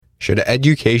Should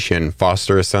education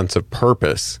foster a sense of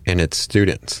purpose in its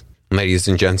students? Ladies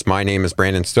and gents, my name is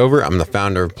Brandon Stover. I'm the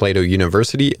founder of Plato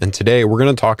University, and today we're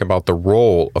going to talk about the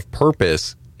role of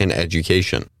purpose in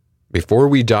education. Before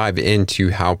we dive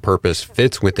into how purpose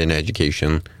fits within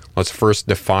education, let's first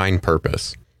define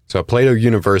purpose. So at Plato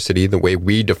University, the way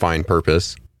we define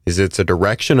purpose is it's a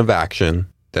direction of action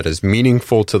that is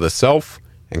meaningful to the self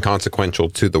and consequential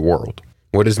to the world.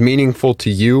 What is meaningful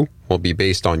to you will be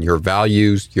based on your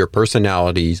values, your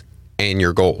personalities, and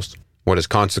your goals. What is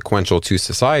consequential to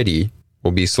society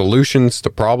will be solutions to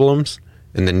problems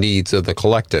and the needs of the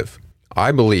collective.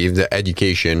 I believe that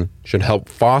education should help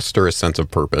foster a sense of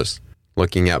purpose,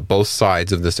 looking at both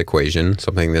sides of this equation,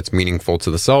 something that's meaningful to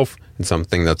the self and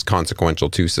something that's consequential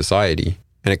to society,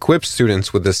 and equip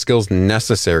students with the skills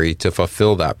necessary to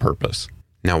fulfill that purpose.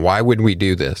 Now, why would we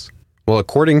do this? Well,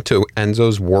 according to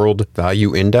Enzo's World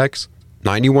Value Index,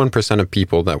 91% of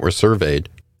people that were surveyed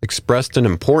expressed an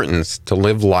importance to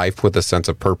live life with a sense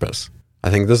of purpose. I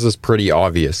think this is pretty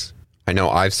obvious. I know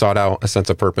I've sought out a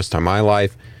sense of purpose to my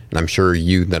life, and I'm sure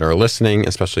you that are listening,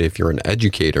 especially if you're an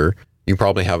educator, you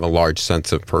probably have a large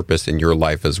sense of purpose in your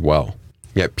life as well.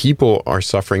 Yet people are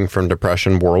suffering from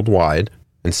depression worldwide,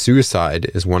 and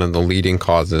suicide is one of the leading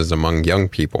causes among young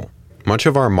people. Much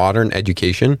of our modern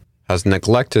education has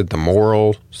neglected the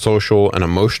moral, social, and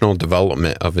emotional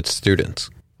development of its students,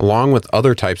 along with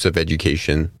other types of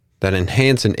education that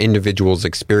enhance an individual's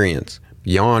experience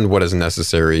beyond what is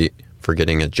necessary for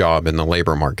getting a job in the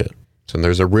labor market. So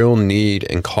there's a real need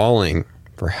and calling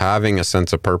for having a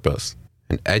sense of purpose,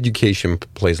 and education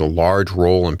plays a large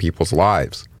role in people's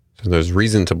lives. So there's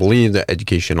reason to believe that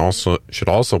education should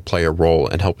also play a role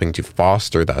in helping to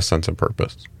foster that sense of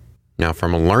purpose. Now,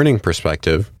 from a learning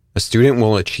perspective, a student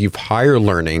will achieve higher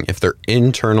learning if they're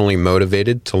internally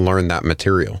motivated to learn that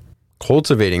material.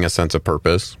 Cultivating a sense of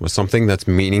purpose with something that's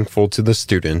meaningful to the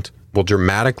student will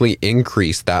dramatically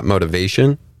increase that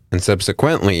motivation and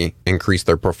subsequently increase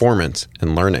their performance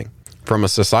in learning. From a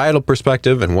societal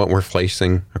perspective and what we're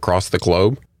facing across the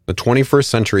globe, the 21st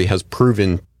century has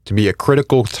proven to be a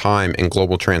critical time in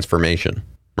global transformation,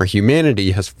 where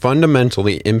humanity has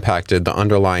fundamentally impacted the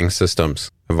underlying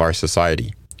systems of our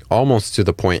society, almost to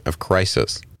the point of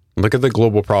crisis. Look at the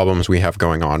global problems we have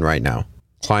going on right now.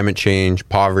 Climate change,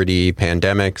 poverty,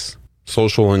 pandemics,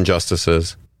 social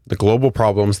injustices. The global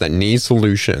problems that need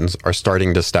solutions are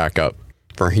starting to stack up.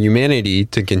 For humanity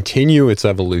to continue its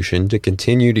evolution, to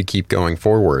continue to keep going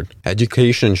forward,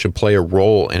 education should play a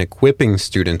role in equipping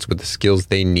students with the skills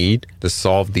they need to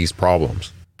solve these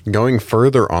problems. Going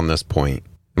further on this point,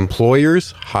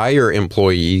 employers hire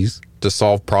employees to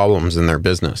solve problems in their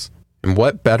business. And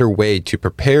what better way to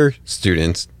prepare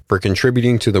students for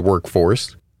contributing to the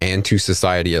workforce and to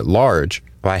society at large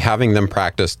by having them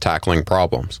practice tackling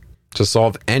problems? To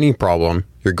solve any problem,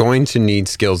 you're going to need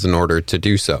skills in order to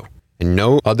do so. And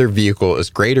no other vehicle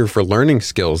is greater for learning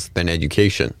skills than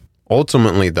education.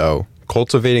 Ultimately, though,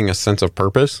 cultivating a sense of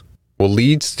purpose will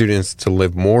lead students to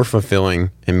live more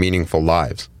fulfilling and meaningful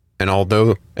lives. And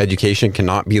although education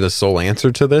cannot be the sole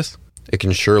answer to this, it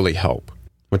can surely help,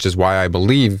 which is why I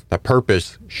believe that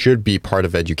purpose should be part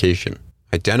of education,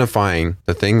 identifying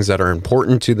the things that are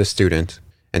important to the student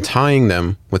and tying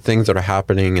them with things that are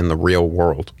happening in the real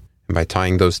world. And by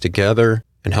tying those together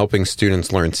and helping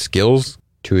students learn skills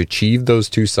to achieve those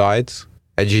two sides,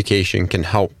 education can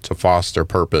help to foster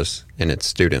purpose in its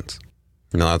students.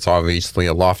 Now, that's obviously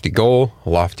a lofty goal, a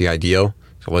lofty ideal.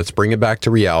 So let's bring it back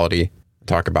to reality and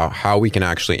talk about how we can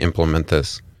actually implement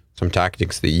this. Some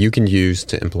tactics that you can use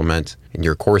to implement in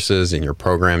your courses, in your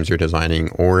programs you're designing,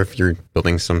 or if you're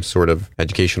building some sort of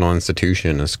educational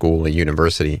institution, a school, a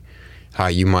university, how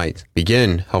you might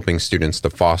begin helping students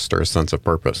to foster a sense of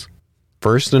purpose.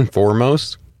 First and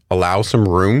foremost, allow some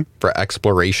room for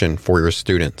exploration for your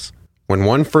students. When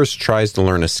one first tries to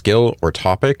learn a skill or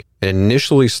topic, it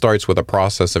initially starts with a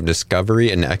process of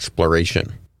discovery and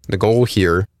exploration. The goal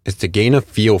here is to gain a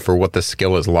feel for what the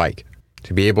skill is like,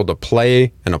 to be able to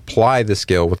play and apply the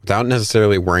skill without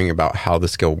necessarily worrying about how the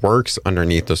skill works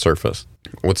underneath the surface.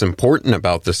 What's important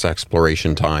about this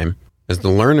exploration time is the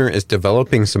learner is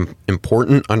developing some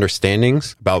important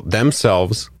understandings about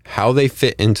themselves, how they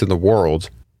fit into the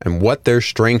world, and what their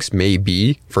strengths may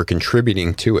be for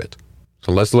contributing to it.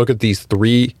 So let's look at these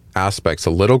three aspects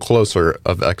a little closer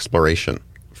of exploration.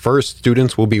 First,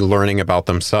 students will be learning about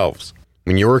themselves.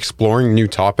 When you're exploring new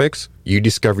topics, you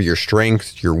discover your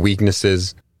strengths, your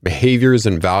weaknesses, behaviors,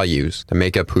 and values that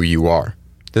make up who you are.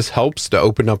 This helps to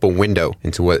open up a window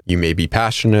into what you may be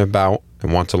passionate about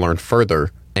and want to learn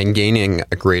further, and gaining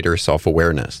a greater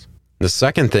self-awareness. The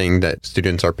second thing that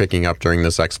students are picking up during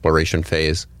this exploration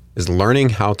phase is learning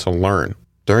how to learn.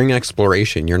 During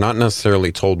exploration, you're not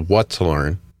necessarily told what to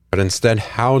learn, but instead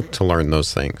how to learn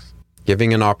those things,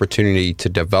 giving an opportunity to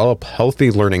develop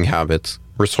healthy learning habits,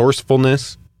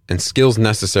 resourcefulness, and skills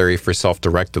necessary for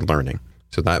self-directed learning,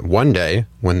 so that one day,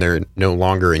 when they're no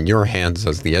longer in your hands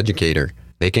as the educator,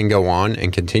 they can go on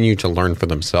and continue to learn for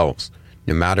themselves,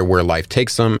 no matter where life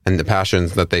takes them and the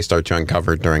passions that they start to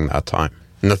uncover during that time.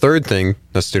 And the third thing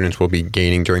that students will be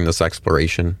gaining during this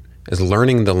exploration is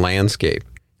learning the landscape.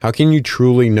 How can you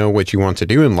truly know what you want to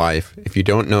do in life if you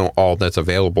don't know all that's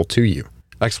available to you?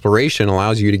 Exploration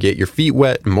allows you to get your feet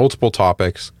wet in multiple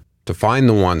topics to find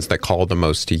the ones that call the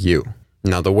most to you.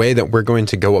 Now, the way that we're going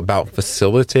to go about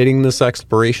facilitating this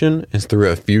exploration is through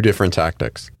a few different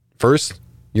tactics. First,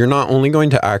 you're not only going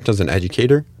to act as an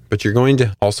educator, but you're going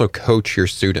to also coach your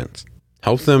students.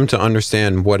 Help them to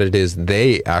understand what it is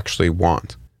they actually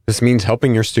want. This means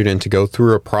helping your student to go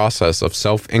through a process of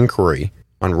self-inquiry,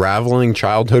 unraveling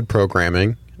childhood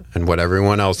programming and what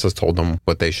everyone else has told them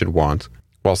what they should want,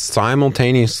 while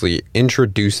simultaneously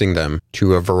introducing them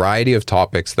to a variety of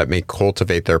topics that may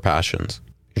cultivate their passions.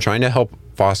 You're trying to help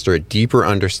foster a deeper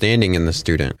understanding in the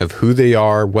student of who they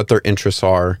are, what their interests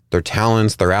are, their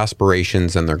talents, their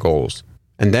aspirations, and their goals.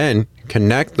 And then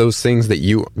connect those things that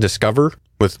you discover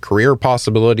with career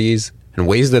possibilities and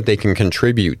ways that they can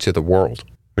contribute to the world.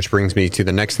 Which brings me to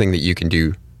the next thing that you can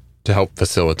do to help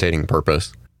facilitating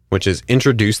purpose, which is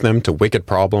introduce them to wicked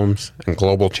problems and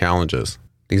global challenges.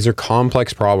 These are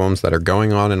complex problems that are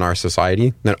going on in our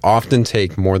society that often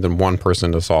take more than one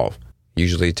person to solve.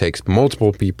 Usually it takes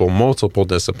multiple people, multiple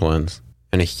disciplines,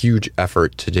 and a huge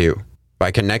effort to do.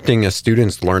 By connecting a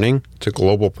student's learning to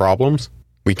global problems,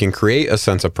 we can create a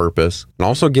sense of purpose and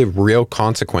also give real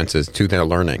consequences to their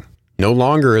learning. No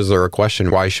longer is there a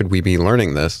question, why should we be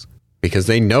learning this? Because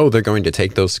they know they're going to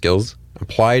take those skills,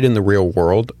 apply it in the real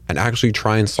world, and actually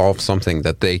try and solve something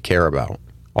that they care about.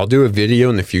 I'll do a video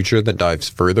in the future that dives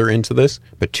further into this,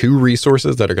 but 2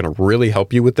 resources that are going to really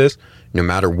help you with this, no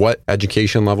matter what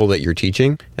education level that you're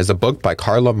teaching, is a book by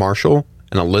Carla Marshall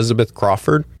and Elizabeth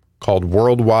Crawford called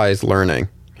Worldwise Learning.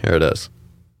 Here it is.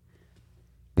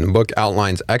 And the book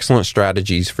outlines excellent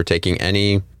strategies for taking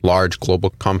any large global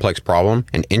complex problem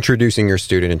and introducing your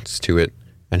students to it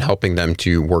and helping them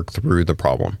to work through the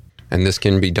problem. And this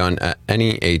can be done at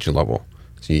any age level.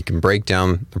 So you can break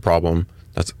down the problem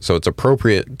so it's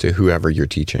appropriate to whoever you're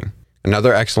teaching.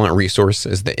 Another excellent resource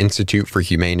is the Institute for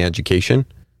Humane Education.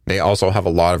 They also have a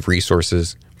lot of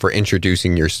resources for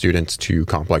introducing your students to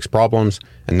complex problems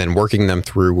and then working them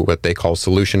through what they call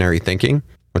solutionary thinking,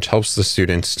 which helps the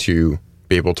students to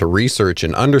be able to research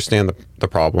and understand the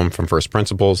problem from first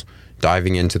principles,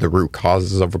 diving into the root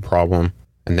causes of a problem,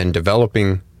 and then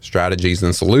developing strategies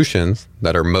and solutions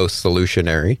that are most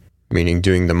solutionary, meaning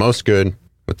doing the most good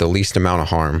with the least amount of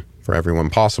harm for everyone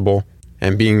possible,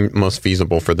 and being most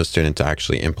feasible for the student to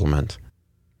actually implement.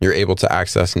 You're able to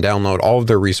access and download all of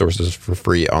their resources for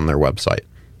free on their website,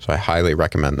 so I highly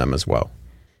recommend them as well.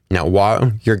 Now,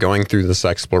 while you're going through this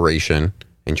exploration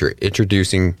and you're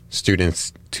introducing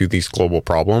students to these global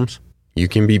problems, you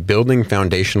can be building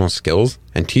foundational skills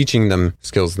and teaching them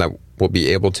skills that will be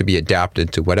able to be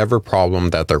adapted to whatever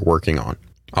problem that they're working on.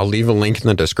 I'll leave a link in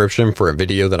the description for a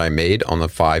video that I made on the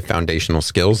 5 foundational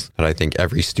skills that I think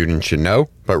every student should know.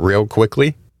 But real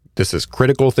quickly, this is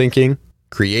critical thinking,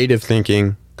 creative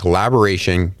thinking,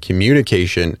 collaboration,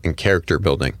 communication, and character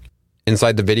building.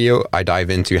 Inside the video, I dive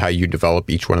into how you develop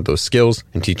each one of those skills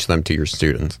and teach them to your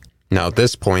students. Now, at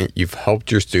this point, you've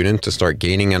helped your student to start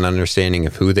gaining an understanding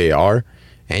of who they are,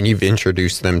 and you've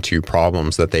introduced them to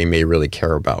problems that they may really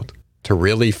care about. To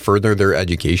really further their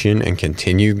education and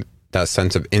continue that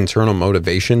sense of internal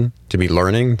motivation to be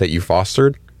learning that you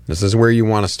fostered, this is where you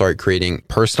want to start creating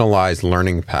personalized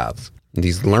learning paths.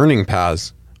 These learning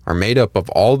paths are made up of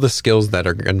all the skills that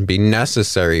are going to be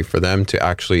necessary for them to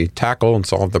actually tackle and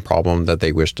solve the problem that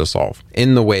they wish to solve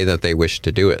in the way that they wish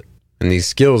to do it. And these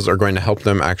skills are going to help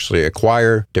them actually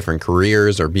acquire different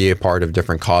careers or be a part of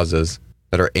different causes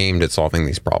that are aimed at solving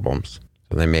these problems.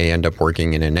 So they may end up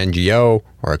working in an NGO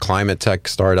or a climate tech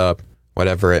startup,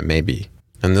 whatever it may be.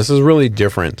 And this is really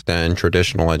different than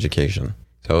traditional education.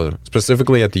 So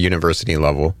specifically at the university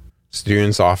level,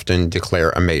 students often declare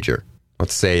a major,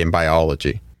 let's say in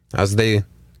biology. As they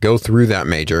go through that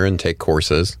major and take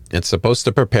courses, it's supposed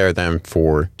to prepare them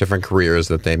for different careers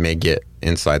that they may get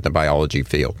inside the biology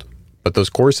field. But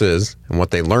those courses and what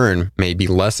they learn may be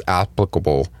less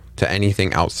applicable to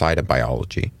anything outside of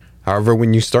biology. However,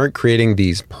 when you start creating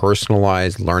these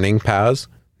personalized learning paths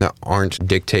that aren't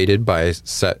dictated by a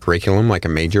set curriculum like a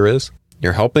major is,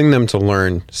 you're helping them to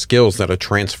learn skills that are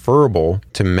transferable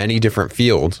to many different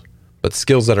fields, but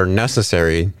skills that are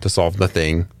necessary to solve the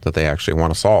thing that they actually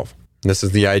want to solve. This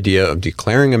is the idea of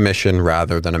declaring a mission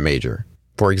rather than a major.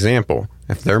 For example,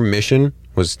 if their mission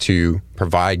was to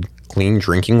provide clean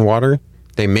drinking water,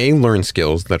 they may learn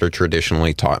skills that are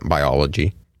traditionally taught in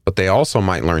biology, but they also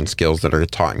might learn skills that are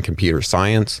taught in computer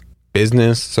science,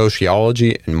 business,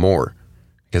 sociology, and more,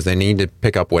 because they need to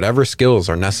pick up whatever skills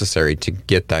are necessary to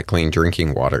get that clean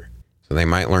drinking water. So they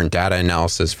might learn data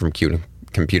analysis from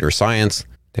computer science.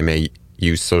 They may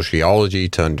use sociology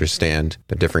to understand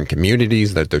the different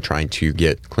communities that they're trying to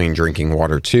get clean drinking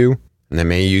water to. And they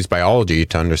may use biology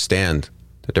to understand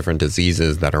the different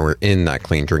diseases that are in that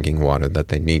clean drinking water that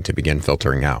they need to begin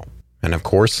filtering out. And of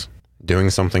course, doing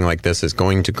something like this is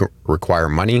going to require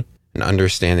money, and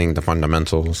understanding the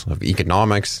fundamentals of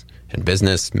economics and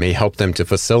business may help them to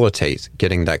facilitate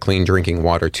getting that clean drinking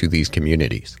water to these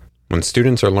communities. When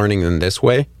students are learning in this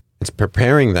way, it's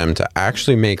preparing them to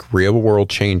actually make real-world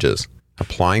changes,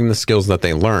 applying the skills that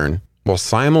they learn, while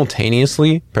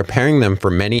simultaneously preparing them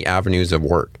for many avenues of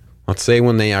work. Let's say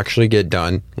when they actually get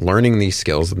done learning these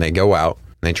skills and they go out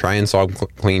and they try and solve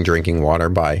clean drinking water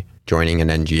by joining an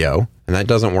NGO, and that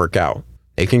doesn't work out.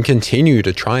 They can continue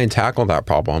to try and tackle that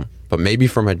problem, but maybe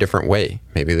from a different way.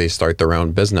 Maybe they start their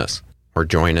own business, or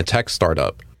join a tech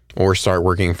startup, or start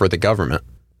working for the government.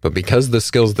 But because the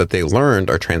skills that they learned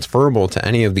are transferable to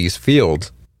any of these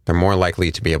fields, they're more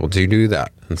likely to be able to do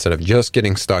that instead of just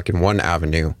getting stuck in one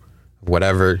avenue of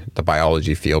whatever the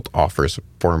biology field offers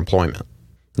for employment.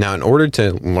 Now, in order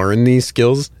to learn these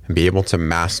skills and be able to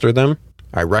master them,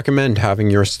 I recommend having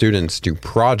your students do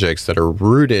projects that are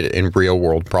rooted in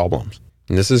real-world problems.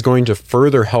 And this is going to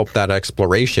further help that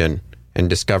exploration and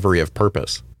discovery of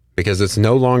purpose, because it's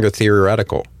no longer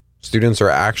theoretical. Students are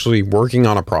actually working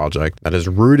on a project that is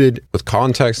rooted with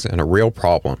context and a real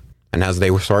problem. And as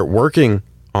they start working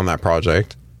on that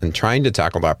project and trying to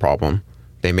tackle that problem,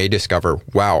 they may discover,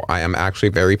 wow, I am actually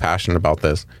very passionate about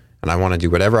this, and I want to do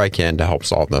whatever I can to help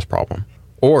solve this problem.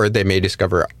 Or they may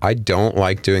discover, I don't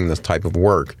like doing this type of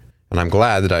work, and I'm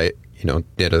glad that I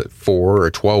did a 4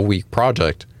 or 12-week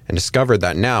project and discovered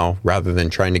that now, rather than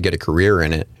trying to get a career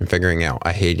in it and figuring out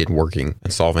I hated working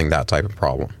and solving that type of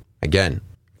problem. Again,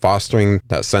 fostering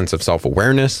that sense of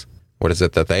self-awareness, what is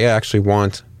it that they actually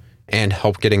want, and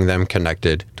help getting them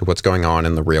connected to what's going on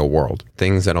in the real world,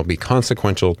 things that'll be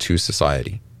consequential to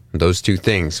society. And those two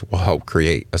things will help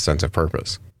create a sense of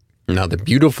purpose. Now, the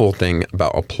beautiful thing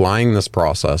about applying this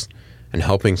process and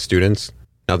helping students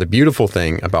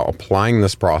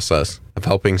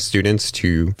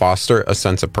to foster a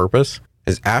sense of purpose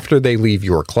is after they leave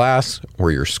your class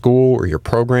or your school or your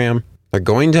program, they're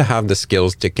going to have the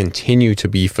skills to continue to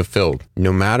be fulfilled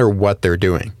no matter what they're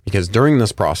doing. Because during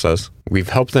this process, we've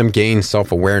helped them gain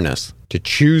self-awareness to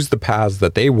choose the paths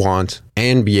that they want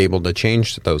and be able to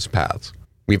change those paths.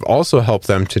 We've also helped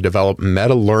them to develop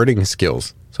meta-learning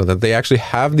skills so that they actually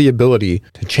have the ability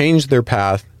to change their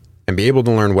path and be able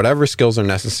to learn whatever skills are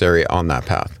necessary on that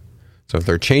path. So if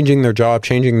they're changing their job,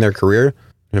 changing their career,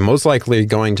 they're most likely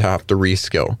going to have to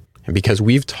reskill. And because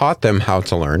we've taught them how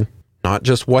to learn, not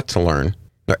just what to learn,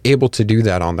 they're able to do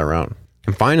that on their own.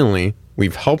 And finally,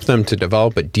 we've helped them to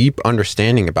develop a deep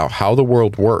understanding about how the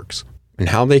world works and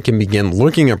how they can begin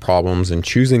looking at problems and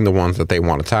choosing the ones that they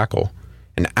want to tackle,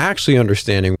 and actually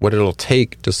understanding what it'll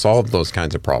take to solve those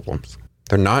kinds of problems.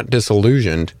 They're not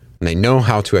disillusioned, and they know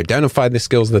how to identify the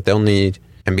skills that they'll need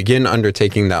and begin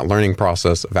undertaking that learning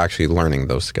process of actually learning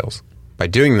those skills. By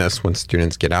doing this, when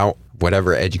students get out,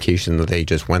 whatever education that they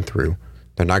just went through,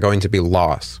 they're not going to be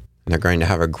lost, and they're going to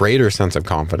have a greater sense of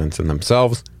confidence in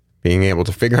themselves, being able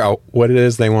to figure out what it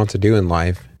is they want to do in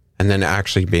life, and then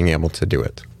actually being able to do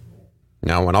it.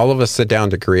 Now, when all of us sit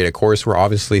down to create a course, we're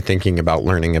obviously thinking about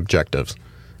learning objectives.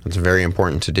 It's very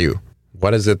important to do.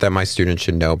 What is it that my students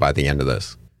should know by the end of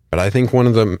this? But I think one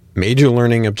of the major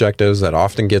learning objectives that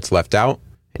often gets left out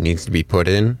and needs to be put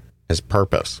in is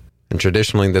purpose. And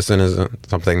traditionally, this isn't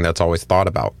something that's always thought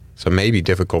about. So it may be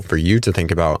difficult for you to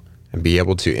think about and be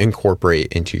able to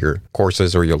incorporate into your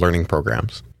courses or your learning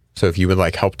programs. So if you would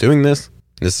like help doing this,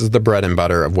 this is the bread and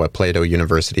butter of what Plato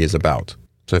University is about.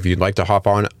 So if you'd like to hop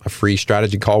on a free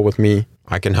strategy call with me,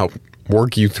 I can help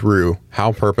work you through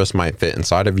how purpose might fit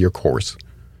inside of your course.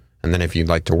 And then if you'd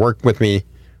like to work with me,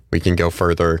 we can go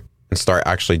further and start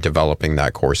actually developing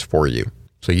that course for you.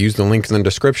 So use the link in the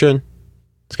description,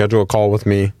 schedule a call with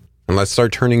me, and let's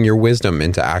start turning your wisdom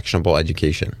into actionable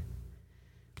education.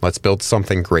 Let's build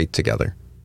something great together.